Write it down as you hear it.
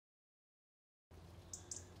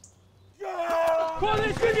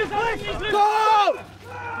Go!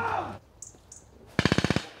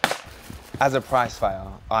 As a prize fighter,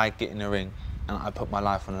 I get in the ring and I put my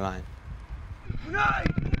life on the line.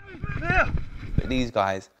 But these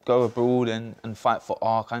guys go abroad and fight for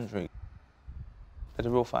our country. They're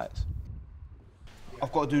the real fighters.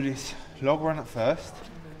 I've got to do this log run at first,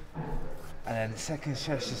 and then the second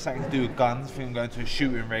sesh is something to do with guns. I think I'm going to a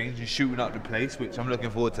shooting range and shooting up the place, which I'm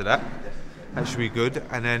looking forward to that. That should be good.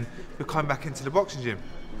 And then we'll come back into the boxing gym.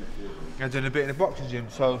 I'm doing a bit in the boxing gym,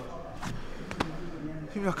 so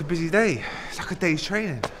it's gonna be like a busy day. It's like a day's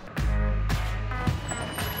training.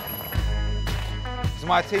 It's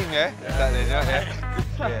my team, yeah? Exactly,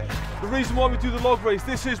 yeah. The reason why we do the log race,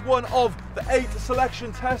 this is one of the 8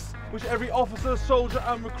 selection tests which every officer, soldier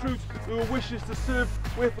and recruit who wishes to serve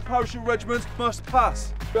with the parachute regiment must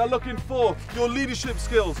pass. We are looking for your leadership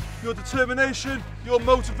skills, your determination, your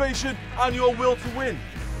motivation and your will to win.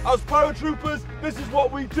 As paratroopers, this is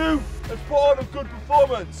what we do and put on a good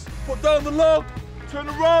performance. Put down the log, turn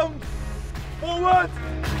around, forward.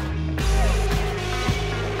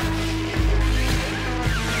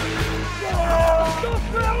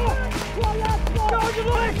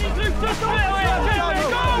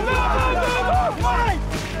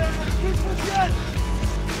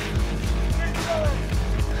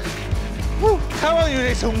 Come on, you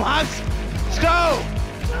little mugs! Let's go!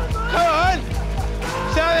 Come on!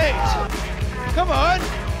 Show it! Come on!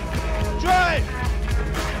 Drive!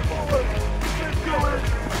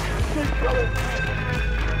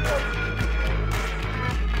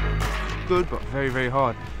 Good, but very, very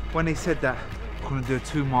hard. When they said that I'm going to do a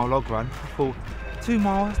 2-mile log run, I thought, 2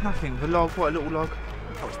 miles, nothing. The log, what a little log.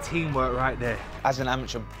 That was teamwork right there. As an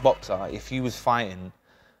amateur boxer, if you was fighting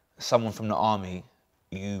someone from the army,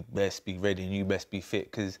 you best be ready and you best be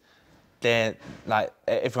fit, because they're, like,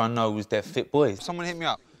 everyone knows they're fit boys. Someone hit me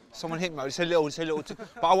up. Someone hit me up. It's a little,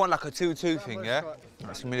 but I want like a 2-2 thing, yeah?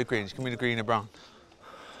 Right, give me the green, give me the green and brown.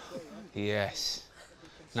 Yes.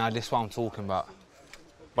 Now this is what I'm talking about.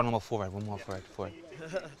 One more forehead, one more forehead.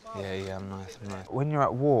 Yeah, I'm nice. When you're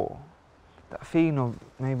at war, that feeling of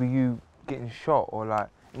maybe you getting shot or like,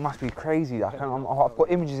 it must be crazy. Like, I've got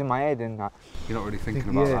images in my head and like... You're not really thinking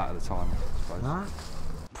about that at the time, I suppose. Nah.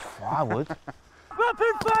 I would.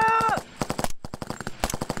 Rapid fire!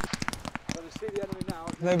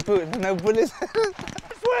 No bullets.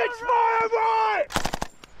 Switch fire right!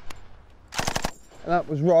 That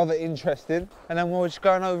was rather interesting. And then we're just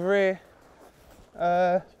going over here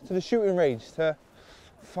to the shooting range to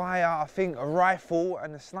fire, I think, a rifle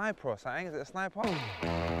and a sniper or something. Is it a sniper?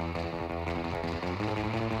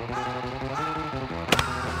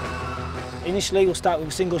 Initially, we'll start with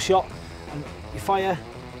a single shot, and you fire,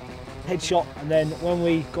 headshot, and then when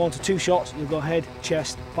we go on to 2 shots, you'll go head,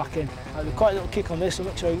 chest, back in. Quite a little kick on this, so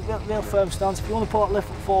make sure you've got a real firm stance. If you want to pull that left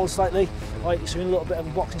foot forward slightly, right, so in a little bit of a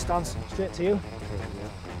boxing stance, straight to you.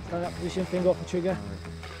 Stand in that position, finger off the trigger.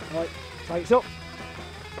 Right, tights up.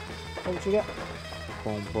 Pull the trigger.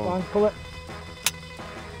 Boom, boom. Bang, pull it.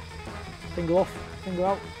 Finger off, finger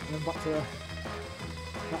out, and then back to the...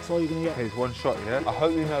 That's all you're going to get. Here's 1 shot, yeah? I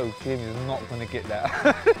hope you know Jim is not going to get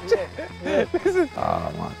that. Yeah.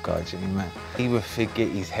 Oh my God, Jimmy, man. He would forget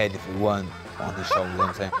his head if it weren't on his shoulders, you know what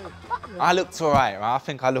I'm saying? I looked all right, right? I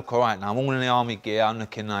think I look all right now. I'm all in the army gear, I'm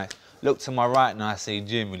looking nice. Look to my right and I see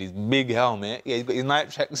Jim with his big helmet. Yeah, he's got his night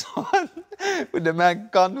tracks on with the man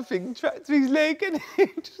gun thing trapped to his leg and he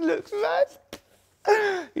just looks mad.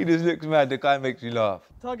 He just looks mad. The guy makes you laugh.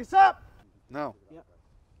 Target's up! No. Yep.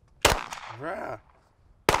 Rah.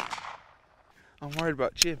 I'm worried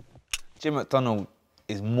about Jim. Jim McDonald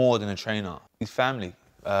is more than a trainer. He's family.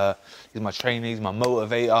 He's my trainer, he's my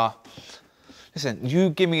motivator. Listen, you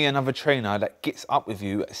give me another trainer that gets up with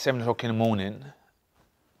you at 7 o'clock in the morning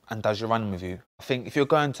and does your running with you. I think if you're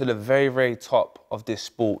going to the very, very top of this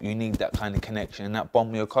sport, you need that kind of connection and that bond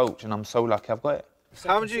with your coach, and I'm so lucky I've got it.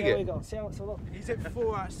 How many did you get? He's hit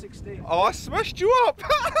 4 out of 16. Oh, I smashed you up!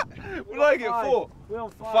 What did I get, 4? We're on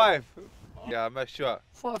 5. 5? Yeah, I messed you up.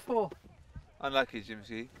 5-4. Unlucky,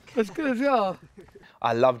 Jimsy. That's good, yeah.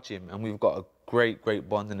 I love Jim, and we've got a great, great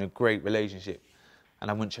bond and a great relationship,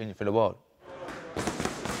 and I wouldn't change it for the world.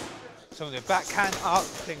 So the backhand up,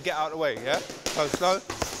 then get out of the way, yeah? Slow.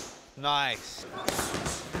 Nice.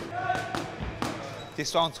 This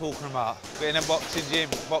is what I'm talking about. We're in a boxing gym,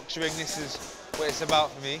 boxing ring, this is what it's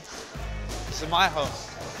about for me. This is my home.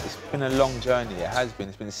 It's been a long journey, it has been.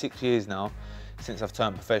 It's been 6 years now since I've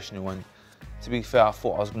turned professional, and to be fair, I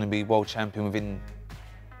thought I was going to be world champion within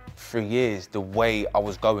 3 years, the way I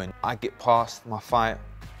was going. I get past my fight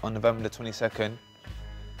on November the 22nd.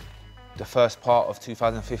 The first part of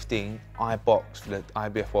 2015, I boxed for the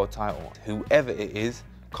IBF World title. Whoever it is,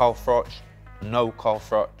 Carl Froch, no Carl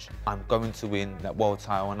Froch, I'm going to win that world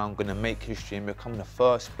title and I'm going to make history and become the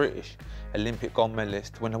first British Olympic gold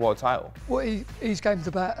medalist to win the world title. What his game's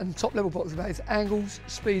about and top level boxing about is angles,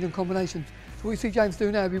 speed and combinations. So what you see James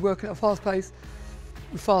do now, he'll be working at a fast pace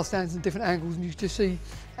with fast stands and different angles, and you just see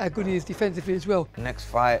how good he is defensively as well. Next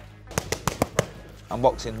fight, I'm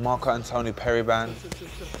boxing Marco Antonio Periban.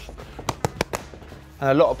 And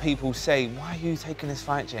a lot of people say, why are you taking this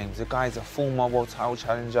fight, James? The guy's a former world title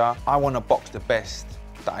challenger. I want to box the best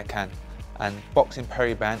that I can. And boxing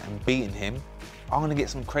Periban and beating him, I'm going to get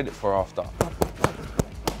some credit for after.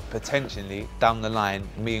 Potentially, down the line,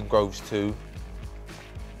 me and Groves 2,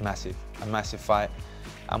 a massive fight.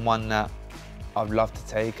 And one that I'd love to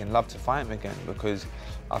take and love to fight him again, because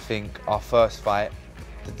I think our first fight,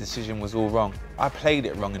 the decision was all wrong. I played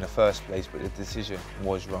it wrong in the first place, but the decision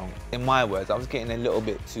was wrong. In my words, I was getting a little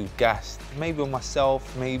bit too gassed. Maybe of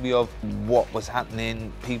myself, maybe of what was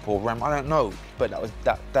happening, people around, I don't know. But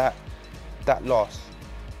that loss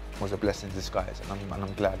was a blessing in disguise, and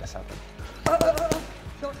I'm glad that's happened.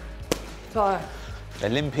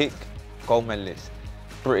 Olympic gold medalist,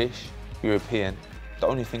 British, European. The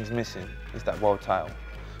only thing's missing is that world title.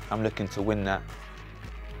 I'm looking to win that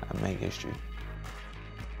and make history.